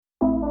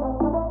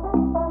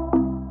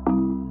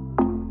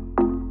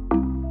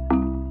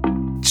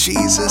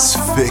Jesus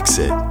Fix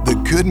It, the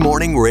Good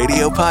Morning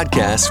Radio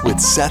podcast with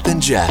Seth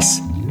and Jess.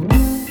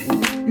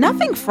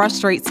 Nothing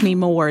frustrates me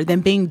more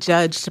than being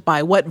judged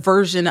by what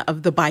version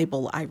of the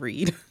Bible I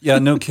read. Yeah,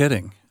 no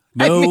kidding.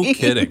 No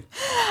kidding.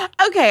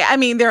 Okay, I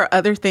mean, there are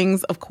other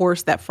things, of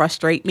course, that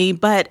frustrate me,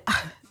 but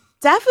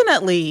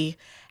definitely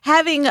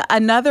having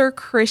another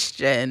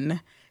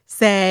Christian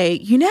say,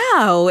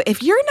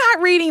 if you're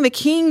not reading the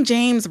King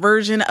James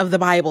version of the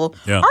Bible,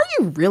 are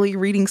you really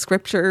reading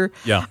scripture?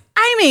 Yeah.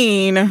 I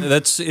mean,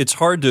 it's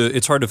hard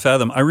to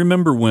fathom. I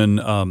remember when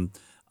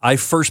I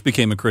first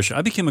became a Christian.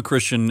 I became a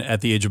Christian at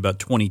the age of about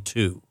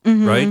 22,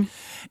 right?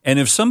 And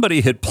if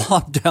somebody had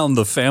plopped down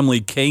the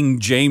family King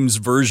James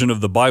version of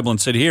the Bible and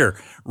said, "Here,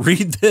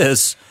 read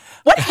this."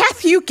 What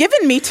hath you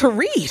given me to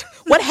read?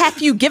 What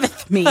hath you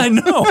giveth me? I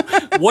know.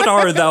 What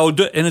are thou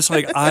doing? And it's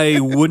like, I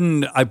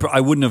wouldn't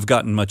have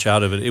gotten much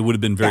out of it. It would have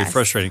been very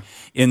frustrating.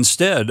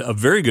 Instead, a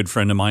very good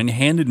friend of mine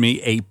handed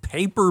me a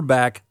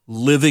paperback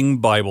Living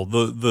Bible,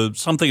 the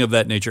something of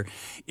that nature.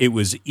 It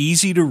was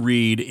easy to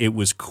read. It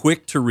was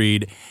quick to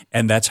read.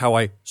 And that's how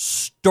I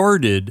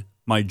started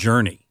my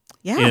journey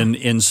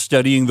in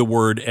studying the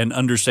Word and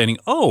understanding,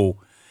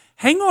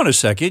 hang on a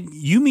second.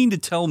 You mean to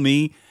tell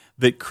me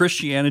that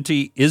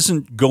Christianity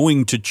isn't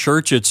going to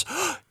church?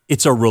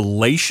 It's a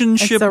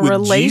relationship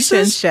with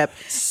Jesus?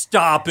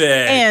 Stop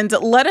it. And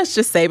let us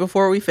just say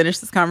before we finish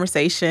this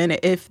conversation,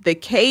 if the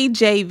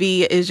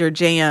KJV is your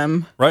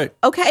jam, right?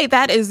 Okay,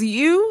 that is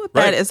you.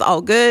 That is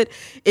all good.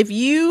 If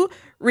you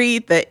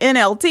read the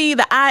NLT,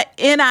 the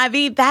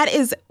NIV, that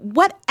is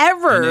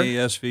whatever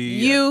NASV,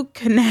 you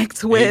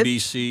connect with.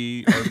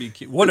 ABC,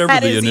 RBQ, whatever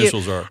the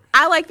initials are.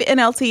 I like the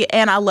NLT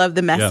and I love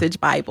the Message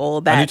Bible.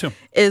 That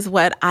is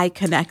what I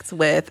connect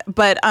with.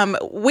 But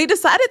we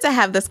decided to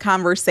have this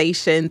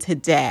conversation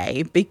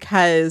today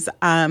because,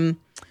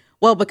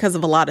 because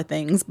of a lot of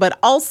things, but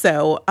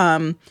also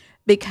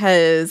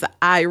because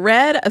I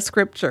read a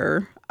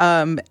scripture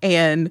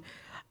and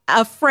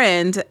a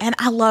friend, and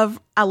I love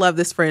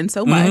this friend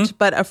so much,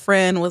 but a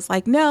friend was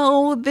like,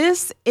 no,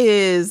 this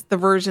is the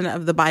version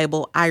of the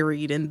Bible I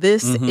read, and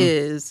this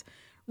is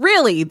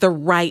really the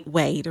right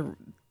way to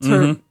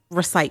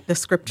recite the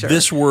scripture.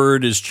 This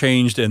word is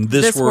changed, and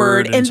this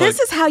word. And this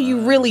is how you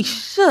really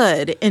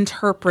should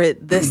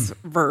interpret this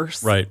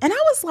verse. Right. And I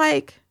was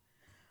like,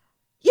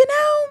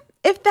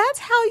 if that's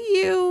how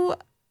you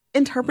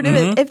interpret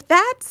it, if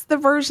that's the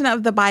version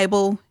of the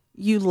Bible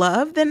you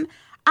love, then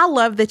I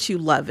love that you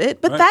love it,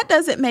 but that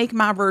doesn't make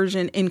my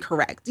version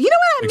incorrect. You know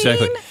what I mean?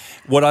 Exactly.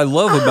 What I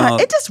love about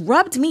it just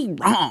rubbed me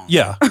wrong.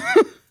 Yeah.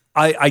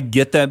 I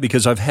get that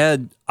because I've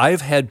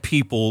had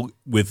people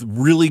with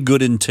really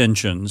good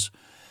intentions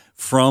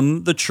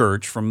from the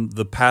church, from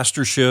the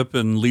pastorship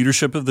and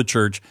leadership of the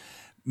church,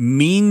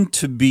 mean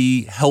to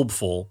be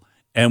helpful,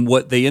 and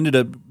what they ended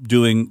up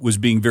doing was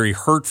being very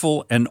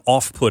hurtful and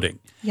off-putting,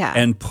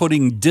 and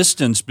putting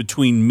distance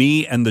between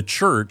me and the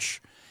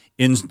church,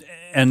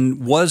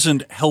 and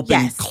wasn't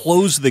helping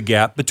close the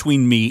gap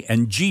between me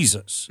and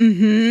Jesus.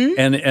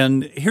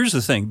 And here's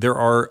the thing: there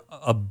are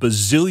a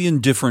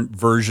bazillion different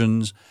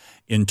versions,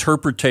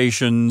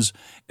 interpretations,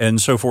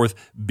 and so forth,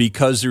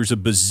 because there's a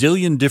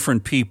bazillion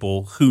different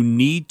people who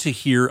need to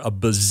hear a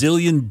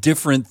bazillion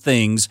different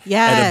things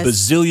at a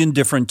bazillion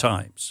different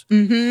times.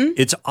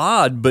 It's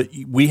odd, but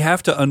we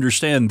have to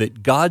understand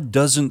that God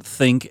doesn't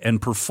think and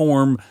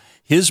perform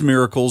His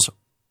miracles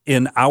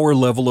in our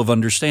level of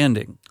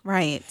understanding.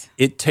 Right.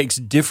 It takes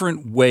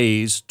different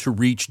ways to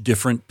reach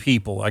different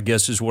people, I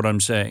guess is what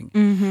I'm saying.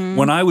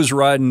 When I was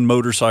riding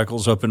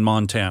motorcycles up in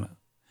Montana,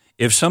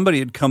 if somebody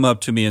had come up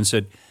to me and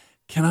said,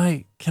 Can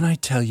I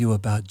tell you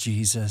about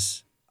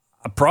Jesus?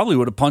 I probably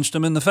would have punched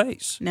him in the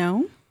face.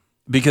 No.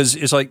 Because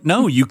it's like,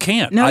 no, you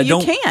can't. No,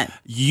 you can't.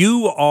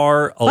 You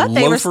are a loafer. But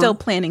they were still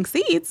planting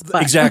seeds.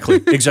 But.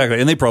 Exactly.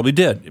 And they probably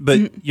did.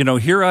 But,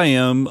 here I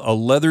am, a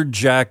leather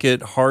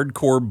jacket,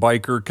 hardcore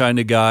biker kind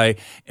of guy,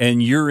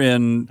 and you're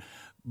in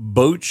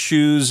boat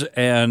shoes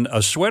and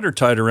a sweater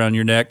tied around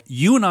your neck.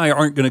 You and I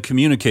aren't going to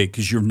communicate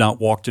because you've not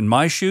walked in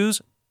my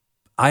shoes.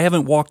 I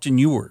haven't walked in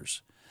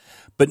yours.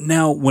 But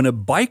now when a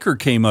biker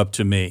came up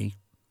to me,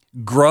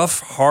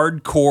 gruff,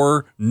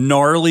 hardcore,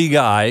 gnarly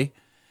guy,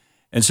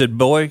 and said,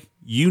 boy,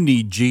 you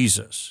need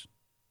Jesus.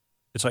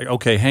 It's like,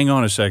 okay, hang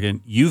on a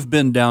second. You've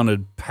been down a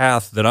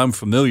path that I'm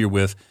familiar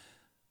with.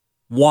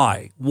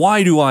 Why?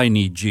 Why do I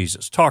need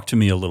Jesus? Talk to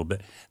me a little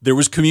bit. There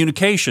was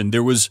communication.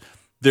 There was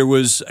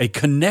a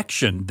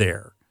connection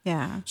there.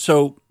 Yeah.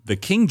 So the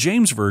King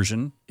James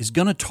Version is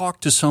going to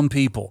talk to some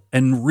people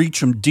and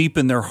reach them deep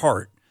in their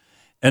heart.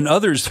 And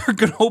others, they're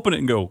going to open it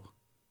and go,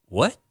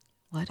 what?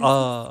 What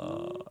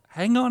is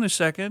hang on a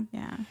second.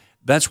 Yeah.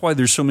 That's why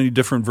there's so many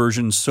different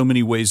versions, so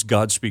many ways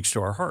God speaks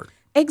to our heart.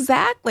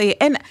 Exactly.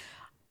 And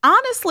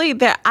honestly,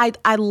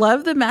 I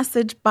love the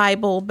Message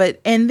Bible,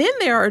 and then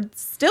there are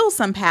still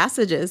some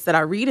passages that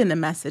I read in the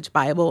Message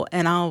Bible,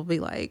 and I'll be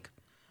like,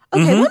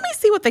 okay, let me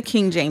see what the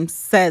King James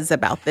says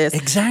about this.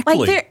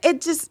 Exactly.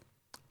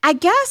 I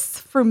guess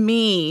for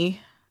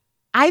me,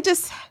 I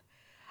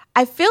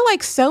feel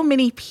like so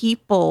many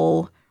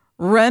people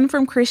run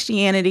from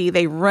Christianity.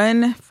 They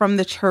run from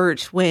the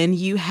church when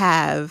you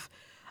have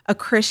a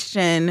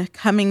Christian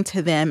coming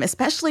to them,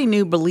 especially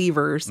new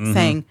believers,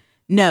 saying,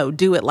 no,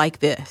 do it like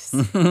this.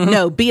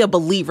 No, be a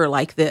believer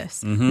like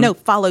this. No,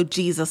 follow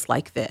Jesus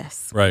like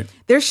this. Right.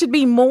 There should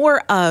be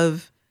more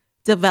of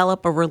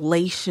develop a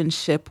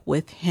relationship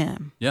with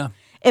him. Yeah.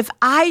 If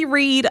I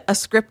read a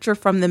scripture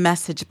from the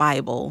Message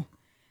Bible,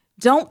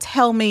 don't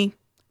tell me,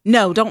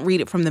 no, don't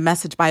read it from the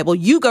Message Bible.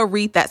 You go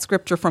read that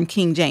scripture from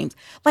King James.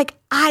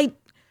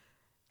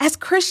 As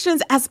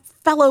Christians, as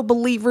fellow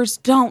believers,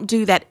 don't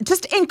do that.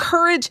 Just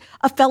encourage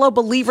a fellow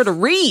believer to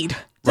read.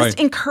 Just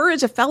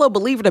encourage a fellow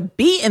believer to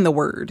be in the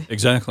Word.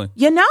 Exactly.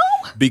 You know?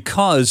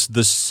 Because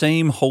the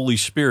same Holy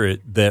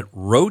Spirit that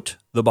wrote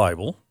the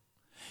Bible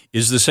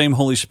is the same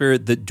Holy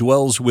Spirit that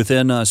dwells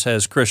within us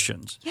as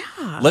Christians.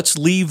 Yeah. Let's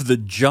leave the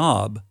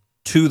job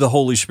to the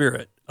Holy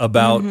Spirit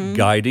about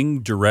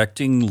guiding,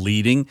 directing,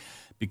 leading,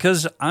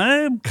 because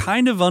I'm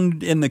kind of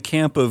in the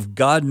camp of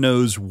God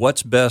knows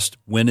what's best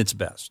when it's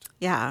best.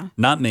 Yeah.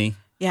 Not me.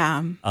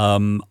 Yeah.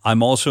 I'm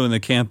also in the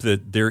camp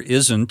that there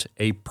isn't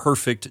a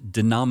perfect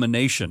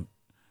denomination,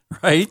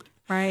 right?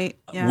 Right.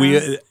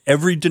 Yeah.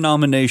 Every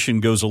denomination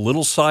goes a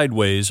little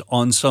sideways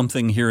on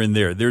something here and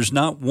there. There's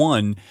not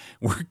one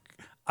where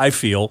I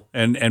feel,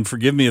 and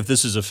forgive me if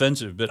this is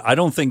offensive, but I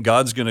don't think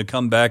God's going to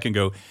come back and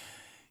go,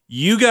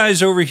 you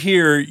guys over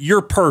here,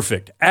 you're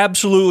perfect,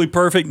 absolutely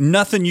perfect.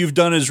 Nothing you've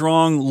done is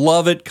wrong.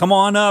 Love it. Come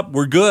on up.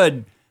 We're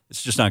good.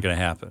 It's just not going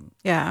to happen.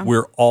 Yeah.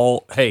 We're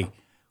all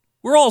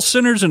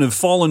sinners and have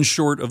fallen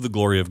short of the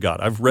glory of God.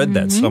 I've read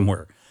that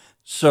somewhere.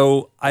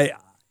 So it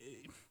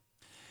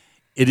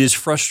is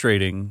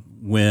frustrating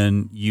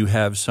when you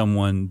have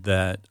someone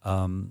that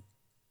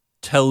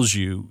tells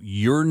you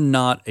you're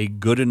not a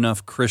good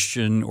enough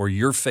Christian or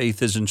your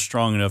faith isn't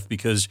strong enough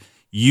because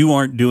you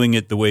aren't doing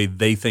it the way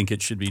they think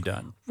it should be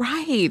done.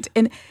 Right.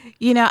 And,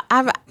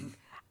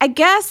 I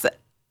guess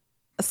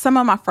some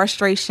of my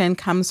frustration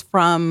comes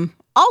from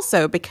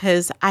also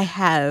because I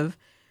have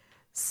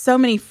so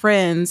many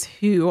friends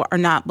who are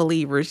not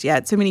believers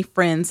yet, so many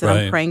friends that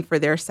I'm praying for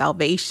their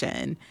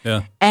salvation.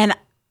 Yeah. And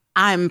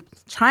I'm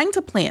trying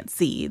to plant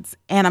seeds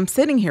and I'm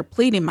sitting here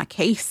pleading my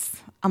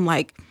case. I'm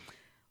like,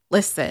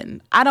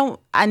 listen,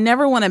 I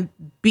never want to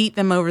beat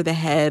them over the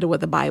head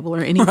with the Bible or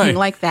anything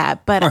like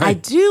that. But I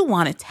do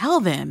want to tell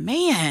them,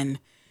 man,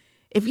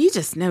 if you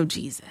just know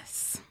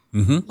Jesus,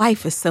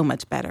 life is so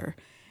much better.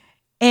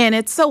 And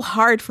it's so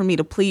hard for me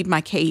to plead my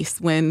case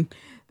when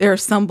there are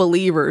some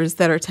believers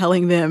that are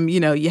telling them,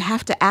 you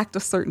have to act a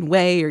certain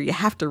way, or you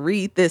have to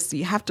read this,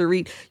 you have to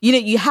read,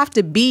 you have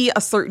to be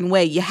a certain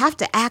way. You have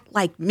to act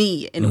like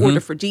me in order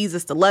for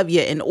Jesus to love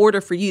you, in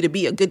order for you to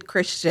be a good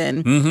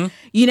Christian,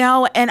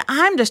 and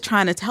I'm just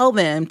trying to tell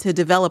them to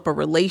develop a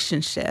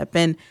relationship.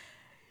 And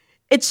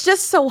it's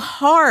just so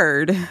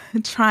hard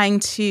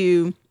trying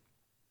to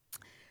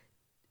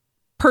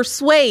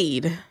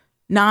persuade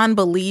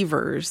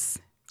non-believers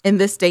in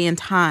this day and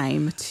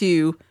time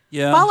to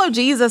follow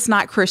Jesus,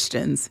 not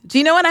Christians. Do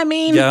you know what I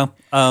mean? Yeah.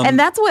 And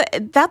that's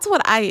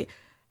what I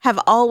have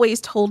always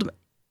told.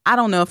 I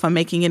don't know if I'm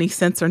making any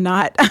sense or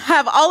not. I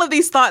have all of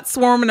these thoughts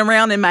swarming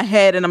around in my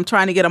head and I'm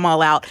trying to get them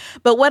all out.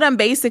 But what I'm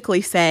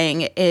basically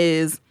saying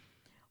is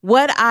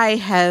what I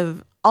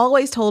have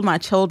always told my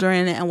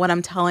children and what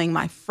I'm telling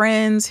my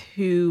friends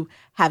who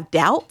have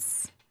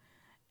doubts,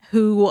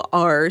 who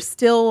are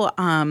still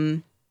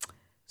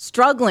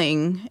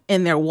struggling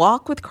in their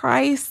walk with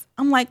Christ.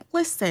 I'm like,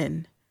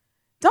 listen,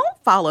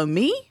 don't follow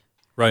me.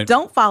 Right.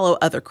 Don't follow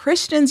other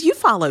Christians. You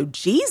follow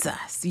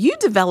Jesus. You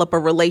develop a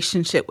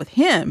relationship with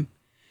him.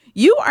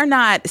 You are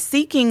not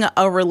seeking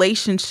a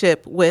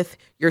relationship with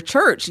your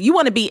church. You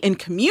want to be in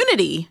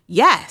community,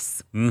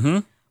 yes.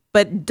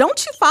 But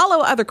don't you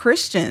follow other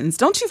Christians.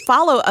 Don't you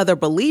follow other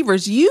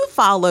believers. You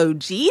follow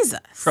Jesus.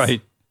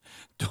 Right.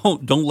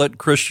 Don't let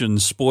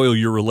Christians spoil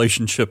your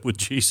relationship with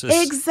Jesus.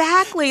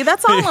 Exactly.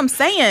 That's all I'm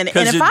saying.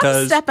 And if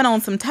I'm stepping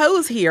on some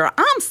toes here,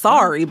 I'm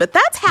sorry, but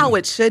that's how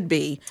it should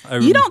be.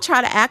 You don't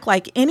try to act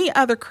like any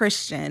other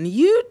Christian.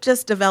 You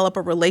just develop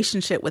a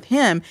relationship with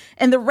him,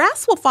 and the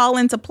rest will fall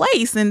into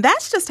place. And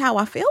that's just how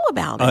I feel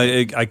about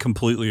it. I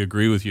completely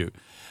agree with you.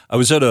 I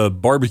was at a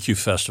barbecue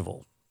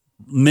festival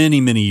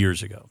many, many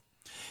years ago,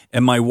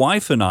 and my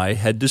wife and I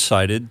had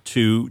decided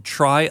to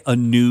try a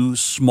new,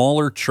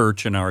 smaller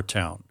church in our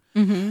town.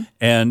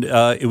 And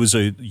it was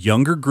a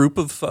younger group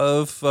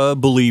of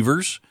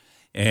believers,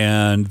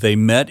 and they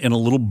met in a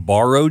little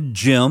borrowed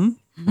gym,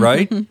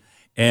 right?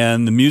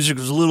 And the music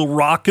was a little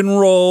rock and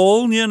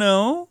roll,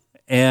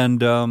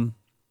 And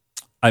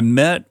I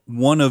met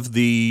one of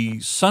the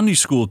Sunday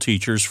school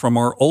teachers from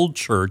our old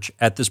church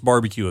at this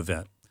barbecue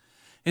event.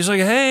 He's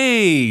like,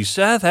 "Hey,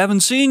 Seth,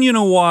 haven't seen you in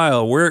a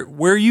while. Where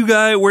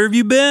have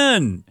you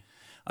been?"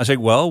 I was like,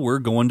 "Well, we're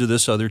going to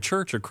this other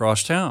church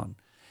across town."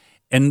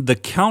 And the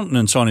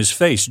countenance on his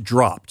face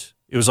dropped.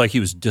 It was like he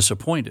was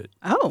disappointed.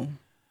 Oh.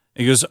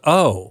 He goes,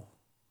 "Oh,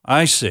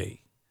 I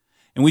see."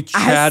 And we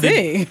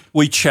chatted.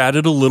 We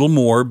chatted a little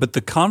more, but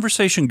the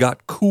conversation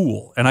got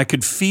cool, and I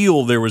could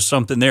feel there was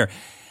something there.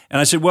 And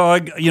I said, well, I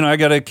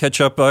got to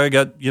catch up. I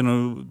got,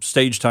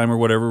 stage time or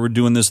whatever. We're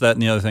doing this, that,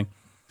 and the other thing.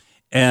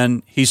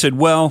 And he said,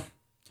 well,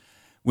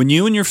 when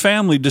you and your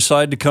family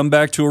decide to come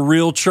back to a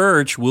real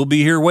church, we'll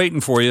be here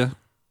waiting for you.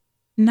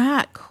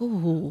 Not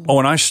cool. Oh,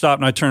 and I stopped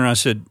and I turned and I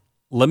said,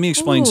 let me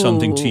explain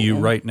something to you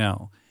right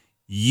now.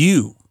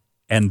 You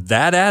and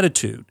that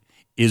attitude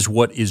is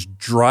what is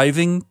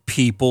driving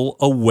people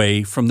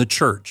away from the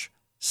church.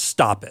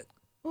 Stop it.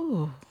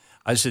 Ooh.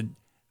 I said,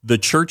 the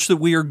church that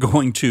we are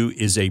going to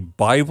is a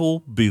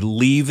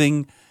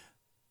Bible-believing,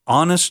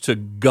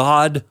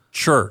 honest-to-God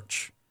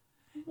church.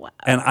 Wow.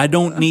 And I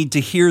don't need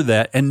to hear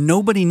that, and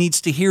nobody needs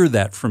to hear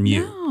that from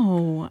you.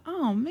 No.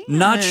 Oh, man.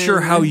 Not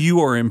sure how you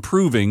are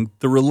improving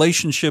the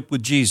relationship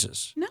with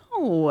Jesus.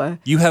 No.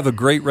 You have a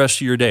great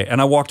rest of your day.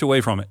 And I walked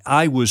away from it.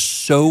 I was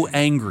so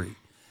angry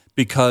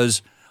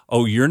because,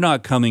 you're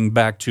not coming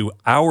back to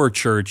our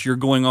church. You're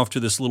going off to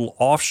this little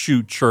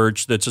offshoot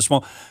church that's a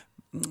small...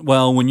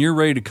 Well, when you're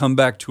ready to come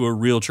back to a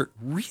real church,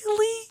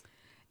 really?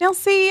 Now,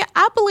 see,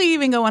 I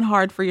believe in going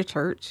hard for your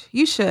church.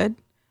 You should.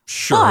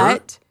 Sure.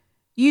 But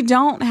you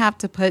don't have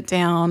to put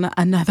down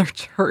another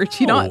church.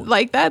 You don't,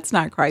 that's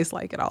not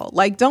Christ-like at all.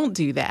 Don't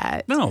do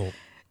that. No.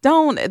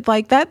 Don't,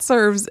 that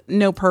serves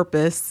no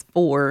purpose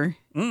for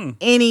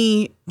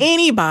anybody.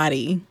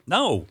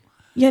 No.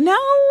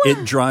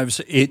 It drives,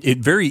 it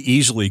very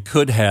easily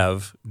could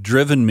have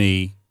driven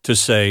me to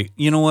say,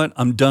 you know what,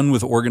 I'm done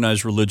with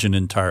organized religion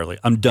entirely.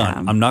 I'm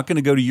done. I'm not going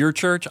to go to your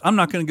church. I'm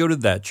not going to go to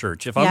that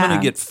church. If I'm going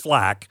to get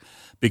flack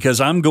because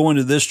I'm going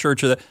to this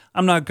church or that,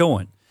 I'm not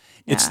going.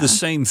 It's the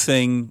same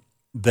thing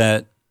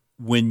that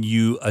when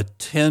you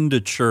attend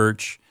a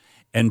church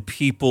and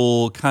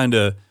people kind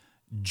of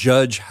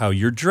judge how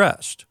you're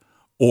dressed,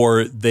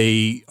 or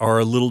they are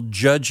a little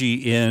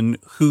judgy in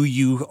who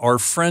you are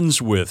friends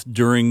with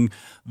during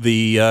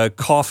the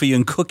coffee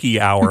and cookie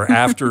hour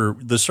after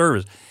the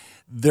service.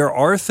 There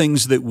are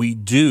things that we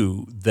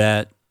do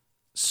that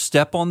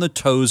step on the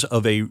toes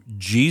of a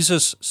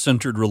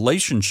Jesus-centered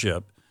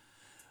relationship,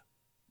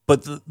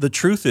 but the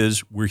truth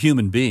is we're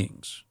human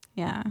beings.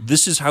 Yeah.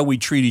 This is how we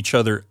treat each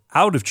other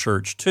out of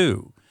church,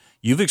 too.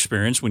 You've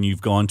experienced when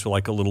you've gone to a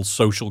little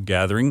social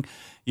gathering,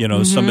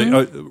 somebody,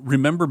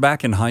 remember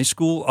back in high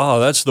school? Oh,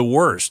 that's the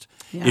worst.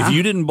 Yeah. If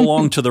you didn't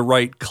belong to the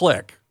right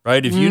clique,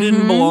 right? If you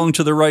didn't belong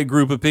to the right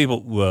group of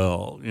people,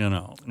 well,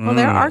 Well,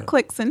 there are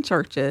cliques in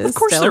churches. Of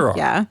course there are.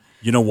 Yeah.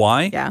 You know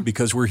why? Yeah.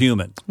 Because we're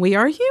human. We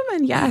are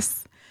human,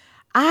 yes.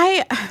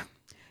 I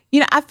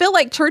feel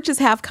like churches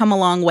have come a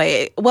long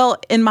way. Well,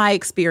 in my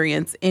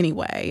experience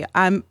anyway.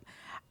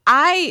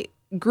 I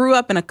grew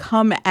up in a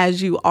come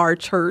as you are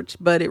church,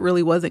 but it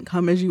really wasn't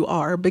come as you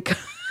are because...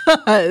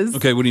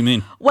 Okay, what do you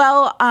mean?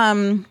 Well,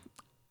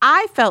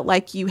 I felt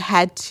like you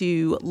had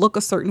to look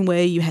a certain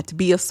way. You had to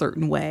be a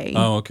certain way.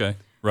 Oh, okay.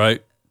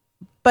 Right.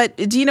 But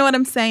do you know what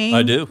I'm saying?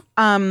 I do.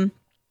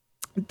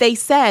 They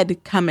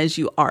said come as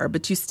you are,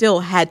 but you still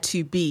had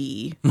to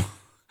be.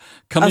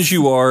 Come as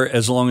you are,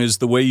 as long as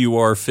the way you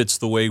are fits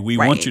the way we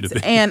want you to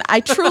be. And I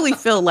truly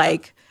feel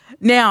like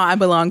now I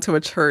belong to a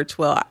church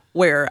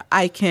where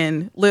I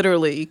can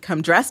literally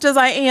come dressed as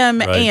I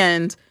am,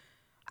 and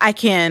I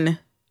can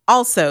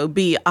also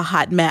be a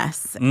hot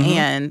mess,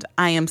 and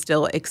I am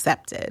still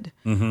accepted,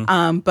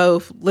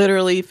 both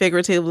literally,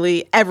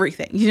 figuratively,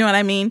 everything. You know what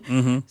I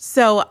mean?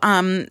 So,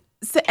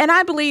 and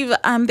I believe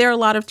there are a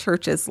lot of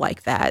churches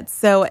like that.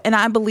 So, and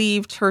I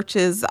believe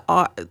churches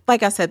are,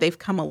 like I said, they've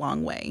come a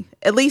long way,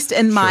 at least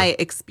in my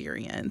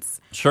experience.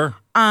 Sure.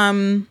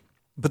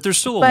 But there's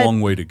still a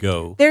long way to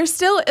go. There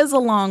still is a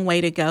long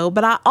way to go.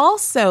 But I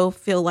also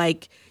feel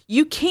like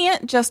you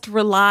can't just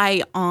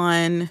rely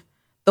on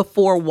the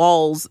four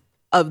walls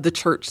of the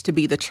church to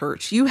be the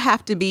church. You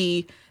have to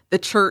be the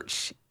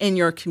church in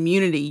your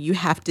community. You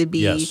have to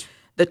be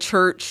the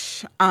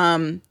church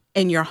in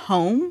your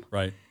home.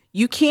 Right.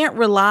 You can't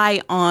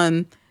rely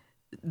on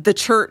the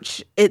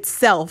church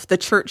itself, the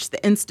church,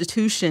 the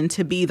institution,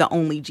 to be the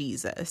only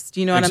Jesus.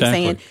 Do you know what I'm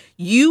saying?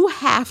 You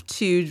have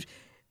to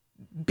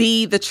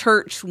be the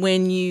church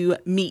when you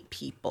meet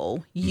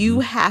people. You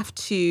have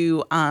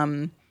to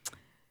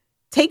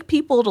take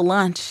people to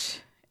lunch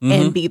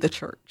and be the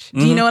church.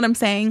 Do you know what I'm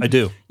saying? I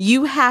do.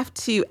 You have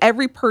to,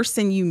 every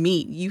person you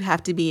meet, you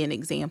have to be an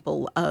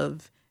example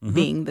of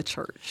being the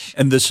church.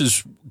 And this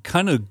is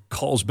kind of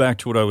calls back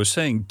to what I was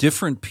saying.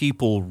 Different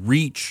people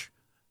reach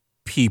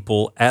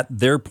people at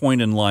their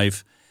point in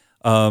life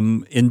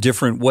in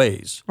different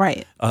ways.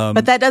 Right.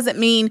 But that doesn't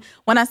mean,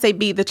 when I say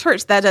be the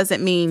church, that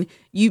doesn't mean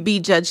you be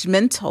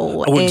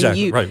judgmental. Oh,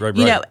 exactly. And Right.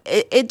 You know,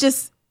 it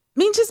just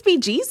means just be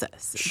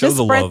Jesus. Show just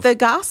the spread love. the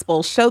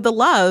gospel, show the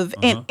love,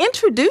 and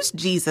introduce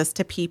Jesus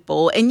to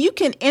people. And you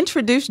can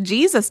introduce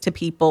Jesus to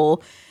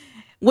people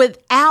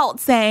without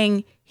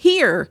saying,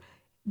 here,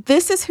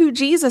 this is who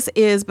Jesus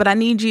is, but I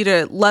need you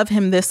to love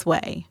him this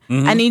way.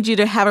 I need you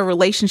to have a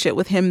relationship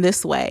with him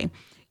this way.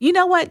 You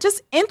know what?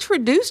 Just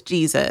introduce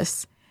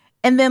Jesus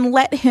and then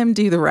let him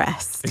do the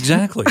rest.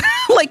 Exactly.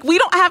 Like, we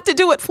don't have to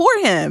do it for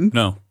him.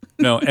 No.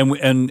 No,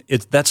 and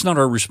that's not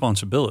our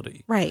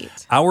responsibility. Right.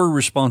 Our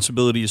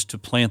responsibility is to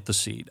plant the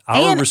seed.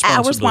 Our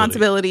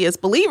responsibility as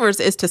believers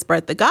is to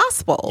spread the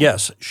gospel.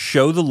 Yes,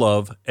 show the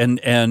love.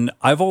 And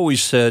I've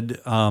always said,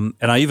 and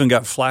I even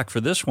got flack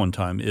for this one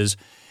time, is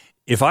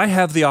if I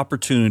have the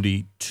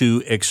opportunity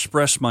to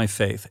express my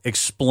faith,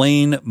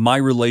 explain my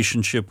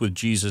relationship with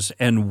Jesus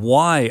and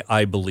why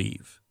I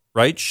believe,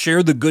 right?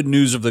 Share the good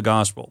news of the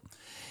gospel.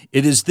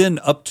 It is then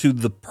up to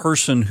the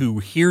person who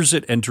hears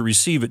it and to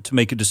receive it to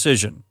make a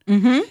decision.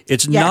 Mm-hmm.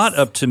 It's not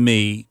up to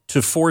me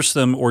to force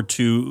them or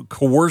to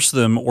coerce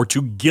them or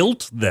to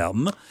guilt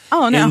them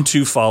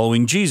into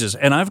following Jesus.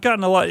 And I've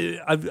gotten a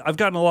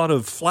lot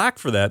of flack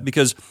for that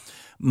because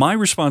my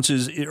response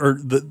is,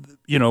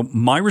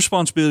 my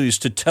responsibility is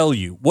to tell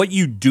you what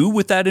you do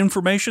with that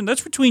information.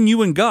 That's between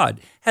you and God.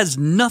 Has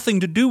nothing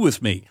to do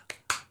with me.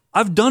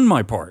 I've done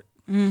my part.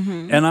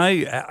 Mm-hmm. And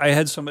I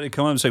had somebody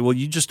come up and say, well,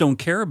 you just don't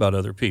care about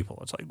other people.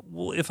 It's like,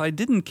 well, if I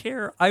didn't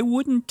care, I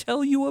wouldn't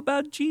tell you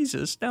about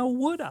Jesus. Now,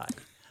 would I?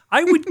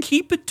 I would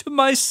keep it to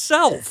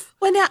myself.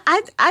 Well, now,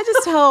 I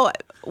just told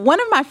one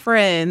of my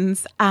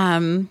friends,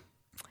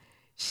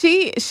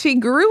 she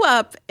grew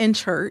up in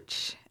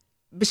church,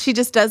 but she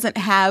just doesn't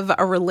have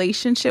a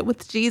relationship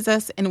with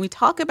Jesus. And we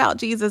talk about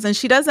Jesus, and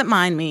she doesn't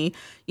mind me,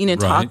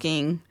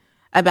 talking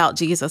about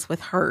Jesus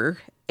with her.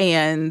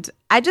 And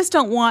I just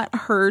don't want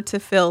her to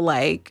feel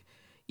like,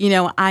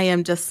 I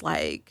am just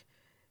like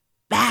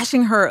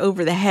bashing her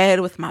over the head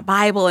with my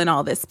Bible and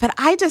all this. But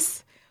I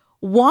just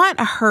want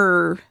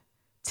her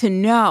to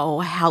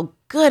know how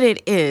good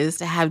it is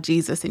to have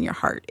Jesus in your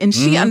heart. And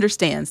she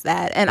understands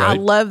that. And I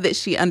love that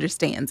she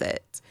understands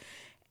it.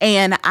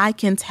 And I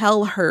can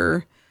tell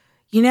her,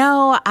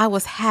 I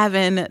was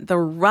having the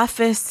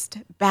roughest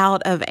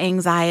bout of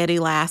anxiety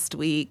last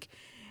week.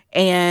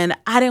 And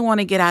I didn't want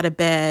to get out of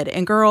bed.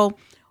 And girl,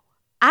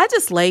 I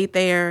just laid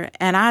there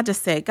and I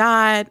just said,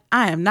 God,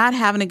 I am not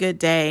having a good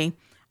day.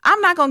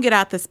 I'm not going to get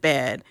out this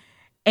bed.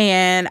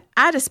 And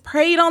I just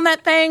prayed on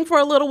that thing for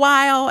a little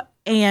while.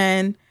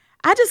 And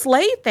I just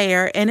laid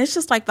there. And it's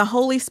just like the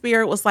Holy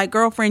Spirit was like,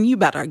 girlfriend, you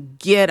better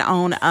get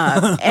on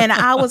up. And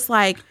I was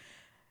like,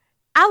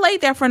 I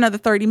laid there for another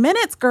 30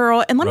 minutes,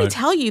 girl. And let me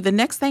tell you, the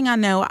next thing I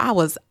know, I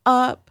was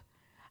up.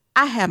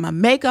 I had my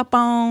makeup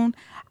on.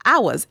 I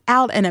was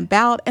out and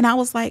about. And I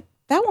was like,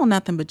 that wasn't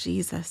nothing but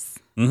Jesus.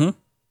 Mm-hmm.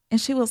 And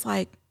she was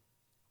like,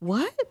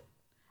 what?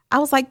 I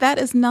was like, that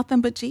is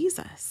nothing but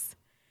Jesus.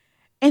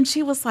 And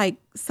she was like,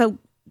 so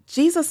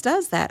Jesus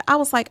does that. I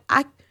was like,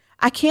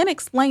 I can't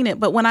explain it.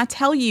 But when I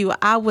tell you,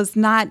 I was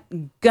not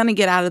going to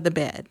get out of the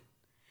bed.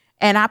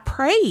 And I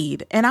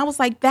prayed. And I was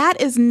like, that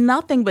is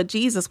nothing but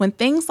Jesus. When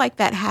things like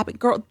that happen,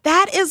 girl,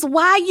 that is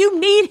why you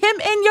need him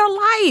in your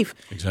life.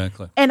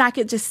 Exactly. And I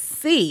could just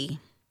see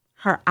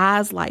her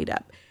eyes light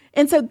up.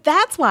 And so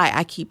that's why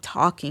I keep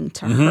talking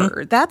to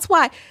her. That's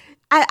why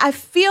I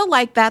feel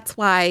like that's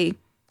why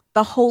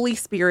the Holy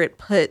Spirit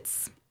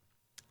puts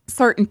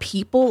certain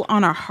people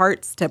on our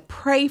hearts to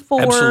pray for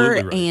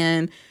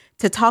and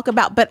to talk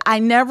about. But I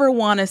never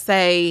want to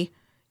say,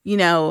 you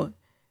know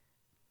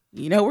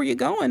where you're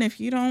going if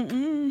you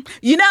don't.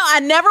 I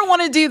never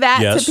want to do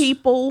that to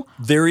people.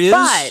 There is.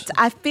 But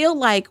I feel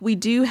like we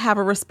do have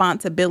a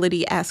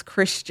responsibility as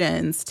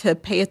Christians to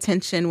pay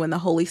attention when the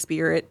Holy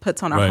Spirit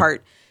puts on our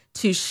heart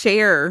to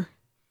share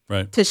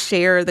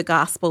the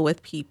gospel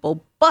with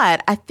people.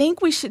 But I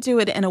think we should do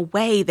it in a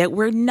way that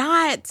we're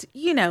not,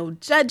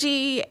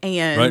 judgy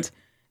and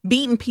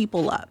beating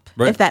people up,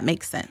 if that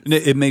makes sense.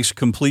 It makes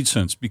complete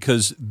sense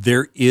because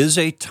there is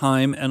a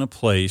time and a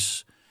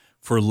place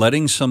for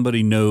letting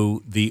somebody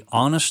know the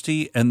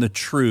honesty and the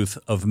truth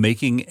of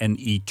making an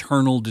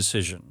eternal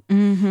decision.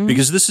 Mm-hmm.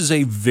 Because this is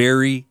a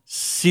very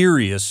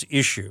serious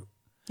issue.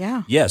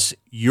 Yeah. Yes,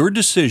 your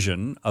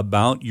decision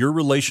about your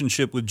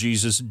relationship with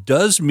Jesus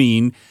does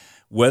mean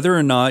whether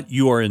or not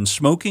you are in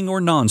smoking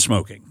or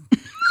non-smoking,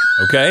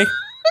 okay?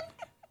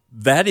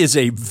 That is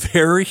a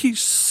very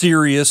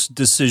serious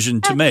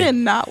decision to make. I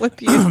cannot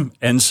with you.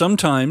 And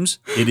sometimes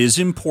it is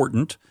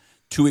important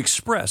to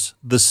express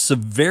the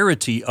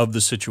severity of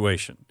the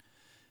situation.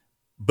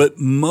 But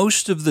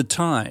most of the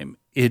time,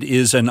 it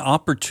is an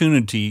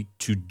opportunity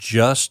to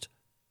just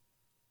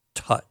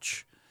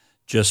touch,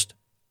 just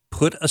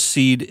put a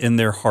seed in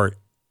their heart,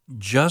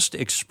 just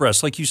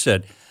express. Like you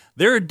said,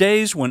 there are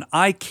days when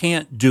I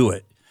can't do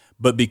it,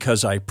 but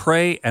because I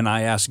pray and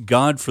I ask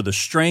God for the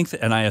strength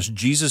and I ask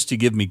Jesus to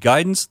give me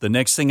guidance, the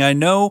next thing I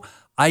know,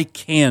 I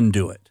can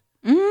do it.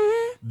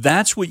 Mm-hmm.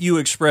 That's what you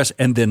express,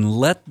 and then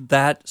let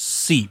that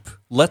seep.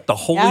 Let the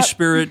Holy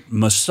Spirit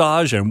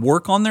massage and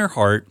work on their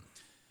heart.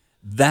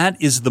 That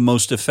is the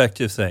most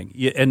effective thing.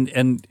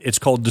 And it's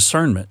called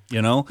discernment,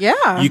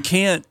 Yeah. You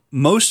can't,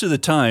 most of the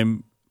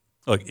time,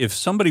 look, if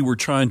somebody were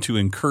trying to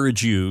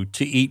encourage you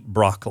to eat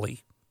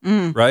broccoli,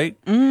 right?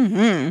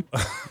 Mm-hmm.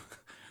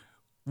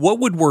 What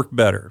would work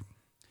better?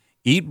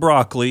 Eat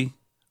broccoli,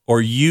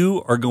 or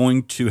you are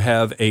going to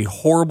have a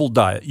horrible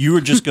diet. You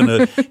are just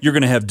you're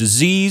going to have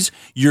disease.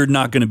 You're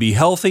not going to be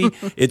healthy.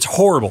 It's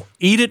horrible.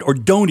 Eat it or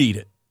don't eat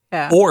it.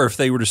 Yeah. Or if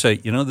they were to say,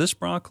 this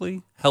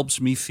broccoli helps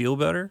me feel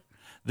better.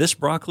 This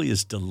broccoli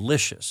is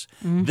delicious.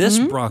 Mm-hmm. This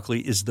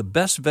broccoli is the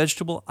best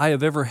vegetable I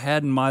have ever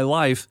had in my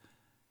life.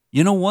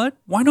 You know what?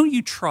 Why don't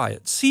you try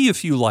it? See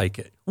if you like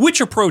it.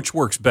 Which approach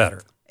works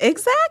better?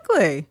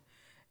 Exactly.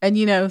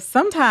 And,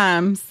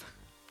 sometimes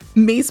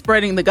me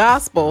spreading the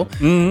gospel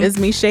is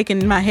me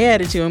shaking my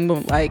head at you and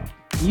going like,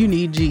 you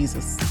need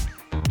Jesus.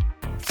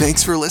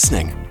 Thanks for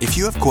listening. If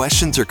you have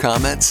questions or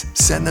comments,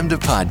 send them to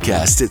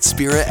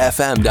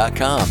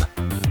podcast@spiritfm.com.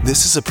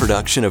 This is a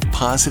production of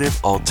Positive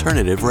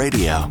Alternative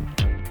Radio.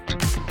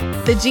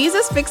 The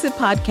Jesus Fix It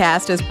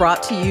podcast is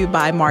brought to you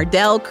by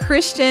Mardel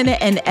Christian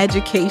and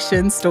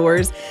Education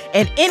Stores.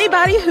 And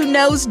anybody who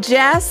knows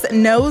Jess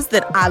knows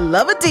that I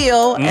love a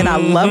deal and I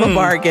love a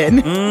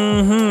bargain.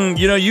 Mm-hmm.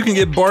 You can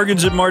get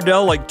bargains at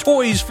Mardel, like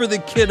toys for the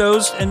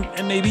kiddos and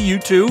maybe you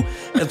too.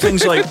 And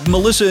things like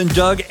Melissa and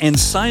Doug and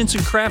science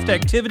and craft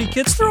activity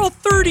kits. They're all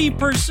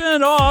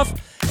 30% off.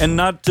 And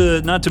not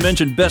to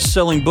mention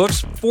best-selling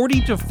books,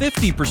 40 to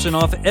 50%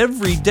 off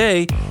every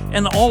day,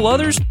 and all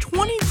others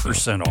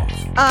 20% off.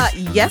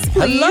 Yes,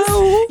 please.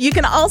 Hello. You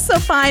can also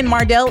find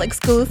Mardel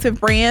exclusive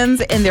brands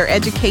in their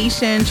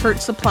education, church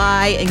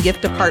supply, and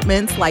gift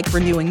departments like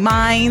Renewing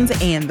Minds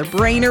and The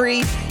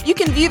Brainery. You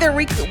can view their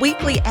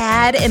weekly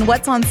ad and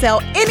what's on sale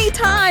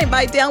anytime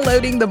by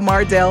downloading the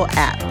Mardel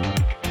app.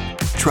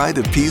 Try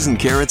the Peas and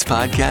Carrots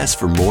podcast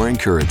for more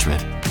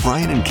encouragement.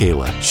 Brian and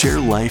Kayla share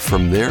life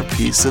from their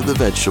piece of the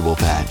vegetable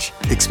patch.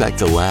 Expect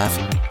to laugh,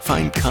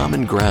 find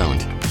common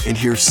ground, and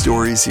hear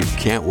stories you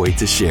can't wait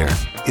to share.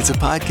 It's a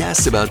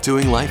podcast about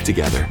doing life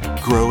together,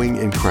 growing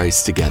in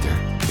Christ together,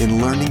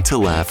 and learning to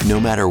laugh no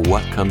matter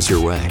what comes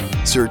your way.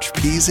 Search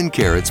Peas and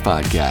Carrots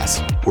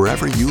Podcast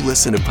wherever you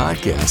listen to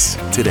podcasts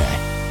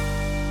today.